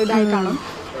മിഡ് ഇതായി കാണും.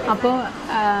 അപ്പോൾ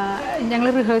ഞങ്ങൾ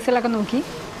റിഹേഴ്സലൊക്കെ നോക്കി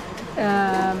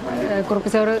കുറുപ്പ്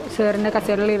സാറിൻ്റെ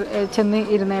കസേരയിൽ ചെന്ന്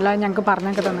ഇരുന്നേല ഞങ്ങൾക്ക്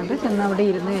പറഞ്ഞൊക്കെ തന്നിട്ട് ചെന്ന് അവിടെ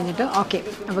ഇരുന്ന് കഴിഞ്ഞിട്ട് ഓക്കെ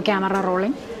അപ്പോൾ ക്യാമറ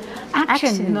റോളിങ്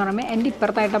ആക്ഷൻ എന്ന് പറയുമ്പോൾ എൻ്റെ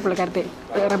ഇപ്പുറത്തായിട്ടാണ് പുള്ളിക്കാരത്തെ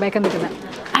റബേക്ക നിൽക്കുന്നത്.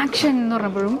 ആക്ഷൻ എന്ന്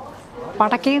പറഞ്ഞപ്പോഴും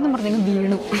പടക്കേന്ന് പറഞ്ഞെങ്കിൽ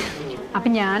വീണു.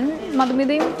 അപ്പം ഞാൻ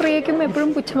മധുമിതയും പ്രിയയ്ക്കും എപ്പോഴും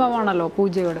പുച്ഛഭാവമാണല്ലോ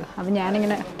പൂജയോട്. അപ്പം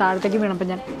ഞാനിങ്ങനെ താഴത്തേക്ക് വീണപ്പോൾ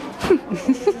ഞാൻ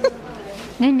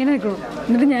ഇങ്ങനെ നിൽക്കുള്ളൂ.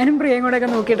 എന്നിട്ട് ഞാനും പ്രിയയും കൂടെയൊക്കെ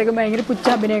നോക്കിയിട്ടൊക്കെ ഭയങ്കര പുച്ഛ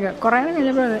അഭിനയൊക്കെ. കുറേ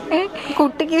കഴിഞ്ഞപ്പോൾ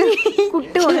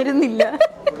കുട്ടി വളരുന്നില്ല.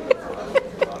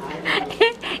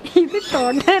 ഇത്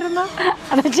ഷോട്ടായിരുന്നോ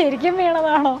അത് ശരിക്കും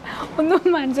വീണതാണോ ഒന്നും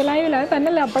മനസ്സിലായില്ല. അത്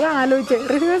തന്നെയല്ല അപ്പോഴാണ് ആലോചിച്ചത്,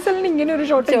 റിഹേഴ്സലിന് ഇങ്ങനെ ഒരു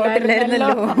ഷോട്ട് ഇല്ലായിരുന്നല്ലോ.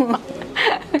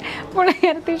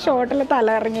 പുള്ളിക്കാരത്ത് ഈ ഷോട്ടിൽ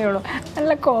തല ഇറങ്ങി വീണു.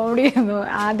 നല്ല കോമഡി ആയിരുന്നു.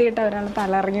 ആദ്യമായിട്ട് ഒരാൾ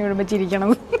തല ഇറങ്ങി വീഴുമ്പോൾ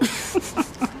ചിരിക്കണം.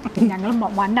 ഞങ്ങൾ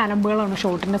വൻ അലമ്പുകളാണ്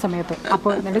ഷൂട്ടിൻ്റെ സമയത്ത്.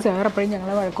 അപ്പോൾ എന്നിട്ട് സാർ എപ്പോഴും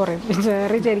ഞങ്ങളെ വഴക്കുറയും.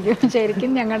 സാറ്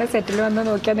ശരിക്കും ഞങ്ങളുടെ സെറ്റിൽ വന്ന്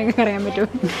നോക്കിയാൽ നിങ്ങൾക്ക് അറിയാൻ പറ്റും.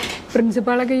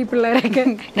 പ്രിൻസിപ്പാളൊക്കെ ഈ പിള്ളേരൊക്കെ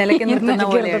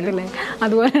നിർത്തത്തില്ലേ,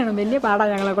 അതുപോലെയാണ്. വലിയ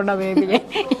പാടാണ് ഞങ്ങളെ കൊണ്ട് അഭിനയിപ്പിക്കാൻ.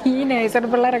 ഈ നഴ്സറി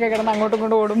പിള്ളേരൊക്കെ കിടന്ന് അങ്ങോട്ടും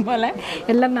ഇങ്ങോട്ടും ഓടും പോലെ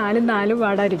എല്ലാം 4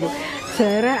 പാടായിരിക്കും.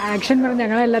 സാറ് ആക്ഷൻ പറഞ്ഞ്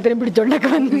ഞങ്ങളെല്ലാത്തിനും പിടിച്ചോണ്ടൊക്കെ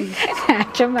വന്ന്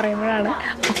ആക്ഷൻ പറയുമ്പോഴാണ്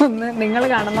ഒന്ന് നിങ്ങൾ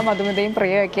കാണുന്ന മധുമിതയും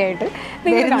പ്രിയൊക്കെ ആയിട്ട്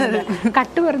നിങ്ങൾ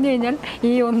കട്ട് പറഞ്ഞു കഴിഞ്ഞാൽ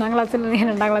ഈ 1ാം ക്ലാസ്സിൽ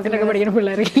 2ാം ക്ലാസ്സിലൊക്കെ പഠിക്കുന്ന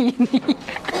പിള്ളേർ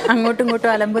അങ്ങോട്ടും ഇങ്ങോട്ടും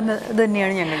അലമ്പുന്നത്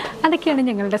തന്നെയാണ് ഞങ്ങൾ. അതൊക്കെയാണ്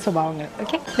ഞങ്ങളുടെ സ്വഭാവങ്ങൾ.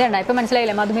 ഓക്കെ, ഇതേണ്ട ഇപ്പം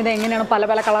മനസ്സിലായില്ലേ മധുമിത എങ്ങനെയാണ് പല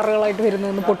പല കളറുകളായിട്ട്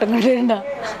വരുന്നതെന്ന്. പൊട്ടുന്നുണ്ട്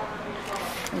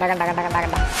കണ്ട കണ്ട കണ്ട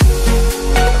കണ്ട.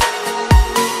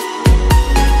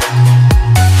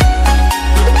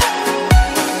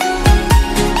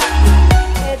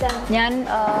 ഞാൻ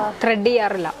ത്രെഡ്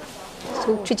ചെയ്യാറില്ല.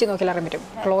 സൂക്ഷിച്ച് നോക്കിയാൽ അറിയാൻ പറ്റും.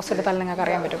 ക്ലോസ് എടുത്താൽ നിങ്ങൾക്ക്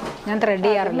അറിയാൻ പറ്റും. ഞാൻ ത്രെഡ്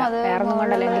ചെയ്യാറില്ല. വേറെ ഒന്നും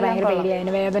കൊണ്ടല്ല, എനിക്ക് ഭയങ്കര പേടിയാണ്,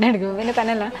 അതിന് വേദന എടുക്കും. പിന്നെ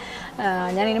തന്നെയല്ല,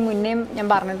 ഞാൻ ഇതിന് മുന്നേയും ഞാൻ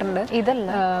പറഞ്ഞിട്ടുണ്ട്,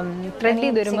 ഇതല്ല ത്രെഡ്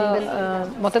ചെയ്ത് വരുമ്പോൾ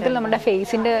മൊത്തത്തിൽ നമ്മുടെ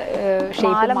ഫേസിന്റെ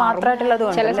ഷേപ്പ് മാത്രമായിട്ടുള്ളത്.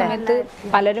 ചില സമയത്ത്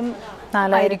പലരും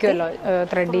ആയിരിക്കുമല്ലോ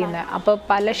ത്രെഡ് ചെയ്യുന്നത്, അപ്പോൾ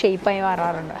പല ഷേപ്പായി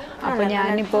മാറാറുണ്ട്. അപ്പോൾ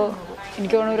ഞാനിപ്പോൾ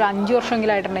എനിക്ക് തോന്നുന്നു ഒരു 5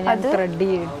 വർഷമെങ്കിലായിട്ടുണ്ട് ഞാൻ ത്രെഡ്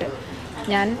ചെയ്തിട്ട്.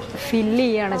 ഞാൻ ഫില്ല്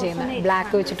ചെയ്യുകയാണ് ചെയ്യുന്നത്.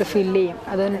 ബ്ലാക്ക് വെച്ചിട്ട് ഫില്ല് ചെയ്യും.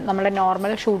 അത് നമ്മുടെ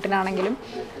നോർമൽ ഷൂട്ടിനാണെങ്കിലും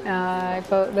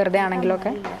ഇപ്പോൾ വെറുതെ ആണെങ്കിലും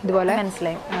ഒക്കെ ഇതുപോലെ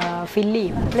മനസ്സിലായി ഫില്ല്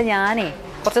ചെയ്യും. അല്ല, ഞാനേ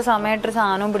കുറച്ച് സമയമായിട്ടൊരു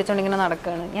സാധനവും പിടിച്ചോണ്ട് ഇങ്ങനെ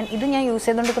നടക്കുകയാണ്. ഞാൻ യൂസ്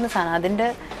ചെയ്തുകൊണ്ടിരിക്കുന്ന സാധനം അതിൻ്റെ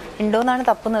ഉണ്ടോയെന്നാണ്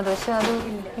തപ്പുന്നത്. പക്ഷെ അത്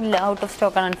ഇല്ല, ഔട്ട് ഓഫ്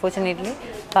സ്റ്റോക്കാണ് അൺഫോർച്ചുനേറ്റ്ലി.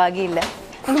 ഭാഗ്യമില്ല.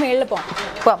 നമുക്ക് മേളിൽ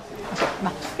പോവാം.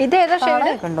 ഇത് ഏതാ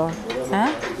ഷെയ്ഡ് ഉണ്ടോ?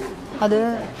 അത്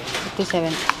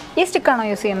 57. ഈ സ്റ്റിക്കാണോ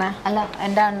യൂസ് ചെയ്യുന്നത്? അല്ല,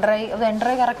 എൻ്റെ അണ്ടർ ഐ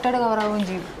കറക്റ്റായിട്ട് കവർ ആവുകയും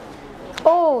ചെയ്യും.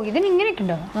 ഓ, ഇതിന് ഇങ്ങനെയൊക്കെ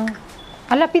ഉണ്ടോ?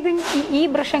 അല്ല, അപ്പം ഇത് ഈ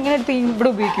ബ്രഷ് എങ്ങനെ എടുത്ത് ഇവിടെ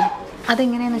ഉപയോഗിക്കും?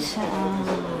 അതെങ്ങനെയാന്ന്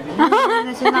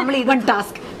വെച്ചാൽ നമ്മൾ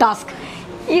ടാസ്ക്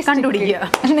ഈ കണ്ടുപിടിക്കുക.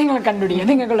 നിങ്ങൾ കണ്ടുപിടിക്കുക,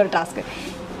 നിങ്ങൾക്കുള്ളൊരു ടാസ്ക്.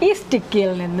 ഈ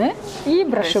സ്റ്റിക്കിൽ നിന്ന് ഈ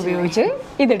ബ്രഷ് ഉപയോഗിച്ച്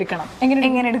ഇതെടുക്കണം.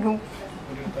 എങ്ങനെ എടുക്കും?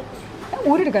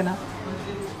 ഊരെടുക്കാനാ?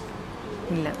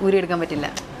 ഇല്ല, ഊരിയെടുക്കാൻ പറ്റില്ല.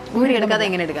 ഊരിയെടുക്കാതെ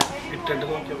എങ്ങനെ എടുക്കാം?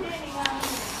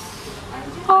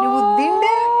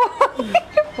 ബുദ്ധിയുണ്ട്.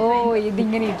 ഓ,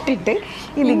 ഇതിങ്ങനെ ഇട്ടിട്ട്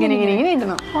ഇതിങ്ങനെ ഇങ്ങനെ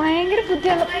ഇടണം. ഭയങ്കര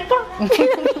ബുദ്ധിയാണ്.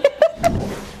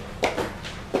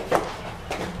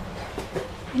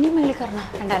 ഇനി മേളിൽ കയറണം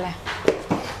കണ്ടല്ലേ?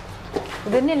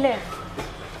 ഇത് തന്നെയല്ലേ?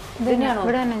 ഇത് തന്നെയാണോ?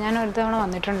 ഇവിടെ തന്നെ ഞാൻ ഒരു തവണ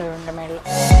വന്നിട്ടുണ്ട് എൻ്റെ മേളിൽ.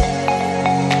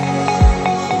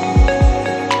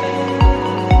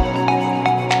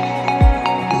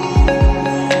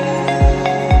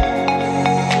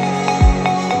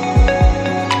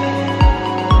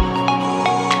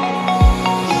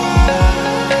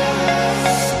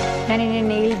 ഞാനിനി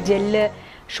നെയിൽ ജെല്ല്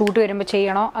ഷൂട്ട് വരുമ്പോൾ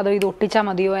ചെയ്യണോ അതോ ഇത് ഒട്ടിച്ചാൽ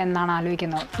മതിയോ എന്നാണ്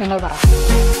ആലോചിക്കുന്നത്. നിങ്ങൾ പറ.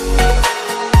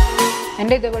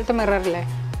 എൻ്റെ ഇതേപോലത്തെ മിററില്ലേ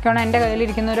കാരണം എൻ്റെ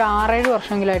കയ്യിലിരിക്കുന്ന ഒരു 6-7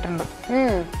 വർഷമെങ്കിലും ആയിട്ടുണ്ട്.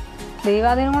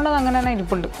 ദൈവാധീനം കൊണ്ട് അത് അങ്ങനെ തന്നെ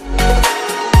ഇരിപ്പുണ്ട്.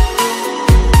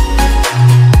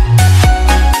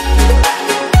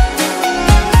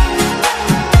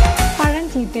 പഴം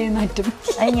ചീത്തയെന്ന് പറ്റും.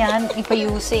 അത് ഞാൻ ഇപ്പൊ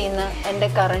യൂസ് ചെയ്യുന്ന എൻ്റെ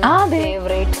കറണ്ട്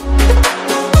ഫേവറേറ്റ്.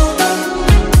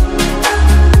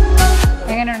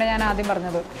 എങ്ങനെയുണ്ട് ഞാൻ ആദ്യം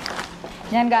പറഞ്ഞത്?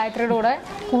 ഞാൻ ഗായത്രിയുടെ കൂടെ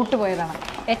കൂട്ടുപോയതാണ്.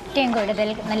 ഏറ്റവും കൂടുതൽ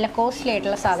നല്ല കോസ്റ്റ്ലി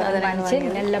ആയിട്ടുള്ള സാധനം വാങ്ങിച്ച്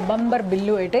നല്ല ബമ്പർ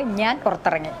ബില്ലുമായിട്ട് ഞാൻ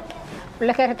പുറത്തിറങ്ങി.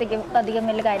 പുള്ളിക്കാരത്തേക്ക് അധികം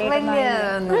വലിയ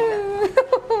കാര്യമായിട്ട്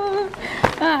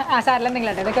സാറിൽ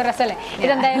എന്തെങ്കിലും ഇതൊക്കെ ഒരു രസമല്ലേ.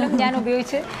 ഇതെന്തായാലും ഞാൻ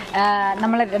ഉപയോഗിച്ച്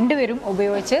നമ്മൾ രണ്ടുപേരും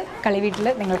ഉപയോഗിച്ച് കളിവീട്ടിൽ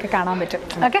നിങ്ങൾക്ക് കാണാൻ പറ്റും.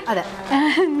 ഓക്കെ, അതെ,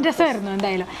 രസമായിരുന്നു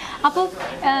എന്തായാലും. അപ്പോൾ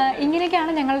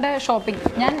ഇങ്ങനെയൊക്കെയാണ് ഞങ്ങളുടെ ഷോപ്പിംഗ്.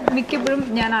 ഞാൻ മിക്കപ്പോഴും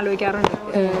ഞാൻ ആലോചിക്കാറുണ്ട്,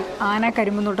 ആന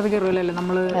കരിമ്പുന്നോട്ടത് കയറുമല്ലോ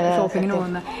നമ്മൾ ഷോപ്പിങ്ങിന്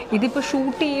പോകുന്നത്. ഇതിപ്പോൾ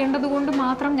ഷൂട്ട് ചെയ്യേണ്ടത് കൊണ്ട്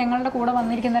മാത്രം ഞങ്ങളുടെ കൂടെ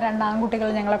വന്നിരിക്കുന്ന 2 ആൺകുട്ടികൾ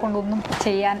ഞങ്ങളെ കൊണ്ടൊന്നും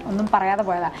ചെയ്യാൻ ഒന്നും പറയാതെ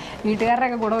പോയതാണ്.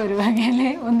 വീട്ടുകാരുടെയൊക്കെ കൂടെ വരുവാണെങ്കിൽ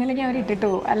ഒന്നില്ലെങ്കിൽ അവർ ഇട്ടിട്ട്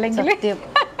പോകും, അല്ലെങ്കിൽ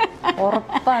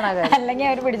ഉറപ്പാണ്, അല്ലെങ്കിൽ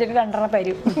അവർ പിടിച്ചിട്ട് 2 തരും.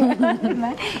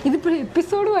 ഇതിപ്പോൾ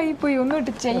എപ്പിസോഡും ആയിപ്പോയി, ഒന്നും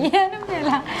ഇട്ട് ചെയ്യാനും വേല.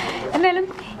 എന്തായാലും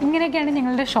ഇങ്ങനെയൊക്കെയാണ്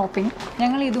ഞങ്ങളുടെ ഷോപ്പിംഗ്.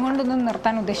 ഞങ്ങൾ ഇതുകൊണ്ടൊന്നും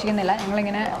നിർത്താൻ ഉദ്ദേശിക്കുന്നില്ല.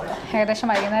 ഞങ്ങളിങ്ങനെ ഏകദേശം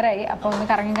വൈകുന്നേരമായി, അപ്പോൾ ഒന്ന്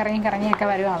കറങ്ങിയൊക്കെ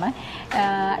വരുവാണ്.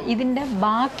 ഇതിൻ്റെ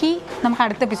ബാക്കി നമുക്ക്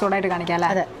അടുത്ത എപ്പിസോഡായിട്ട് കാണിക്കാം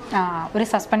അല്ലേ? ഒരു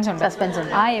സസ്പെൻസ് ഉണ്ട്.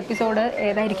 ആ എപ്പിസോഡ്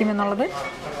ഏതായിരിക്കും എന്നുള്ളത്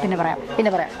പിന്നെ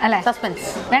പറയാം അല്ലേ? സസ്പെൻസ്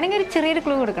വേണമെങ്കിൽ ഒരു ചെറിയൊരു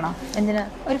ക്ലൂ കൊടുക്കണം. എന്തിനാ?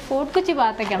 ഒരു ഫോർട്ട് കൊച്ചി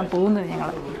ഭാഗത്തേക്കാണ് പോകുന്നത്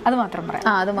ഞങ്ങൾ, അത് മാത്രം പറയാം.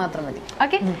 അത് മാത്രം മതി.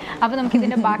 ഓക്കെ, അപ്പോൾ നമുക്ക്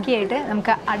ഇതിൻ്റെ ബാക്കിയായിട്ട്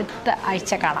നമുക്ക് അടുത്ത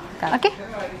ആഴ്ച കാണാം. Okay,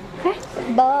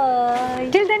 by.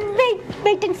 Till then,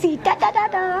 wait and see. Ta ta ta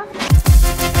ta.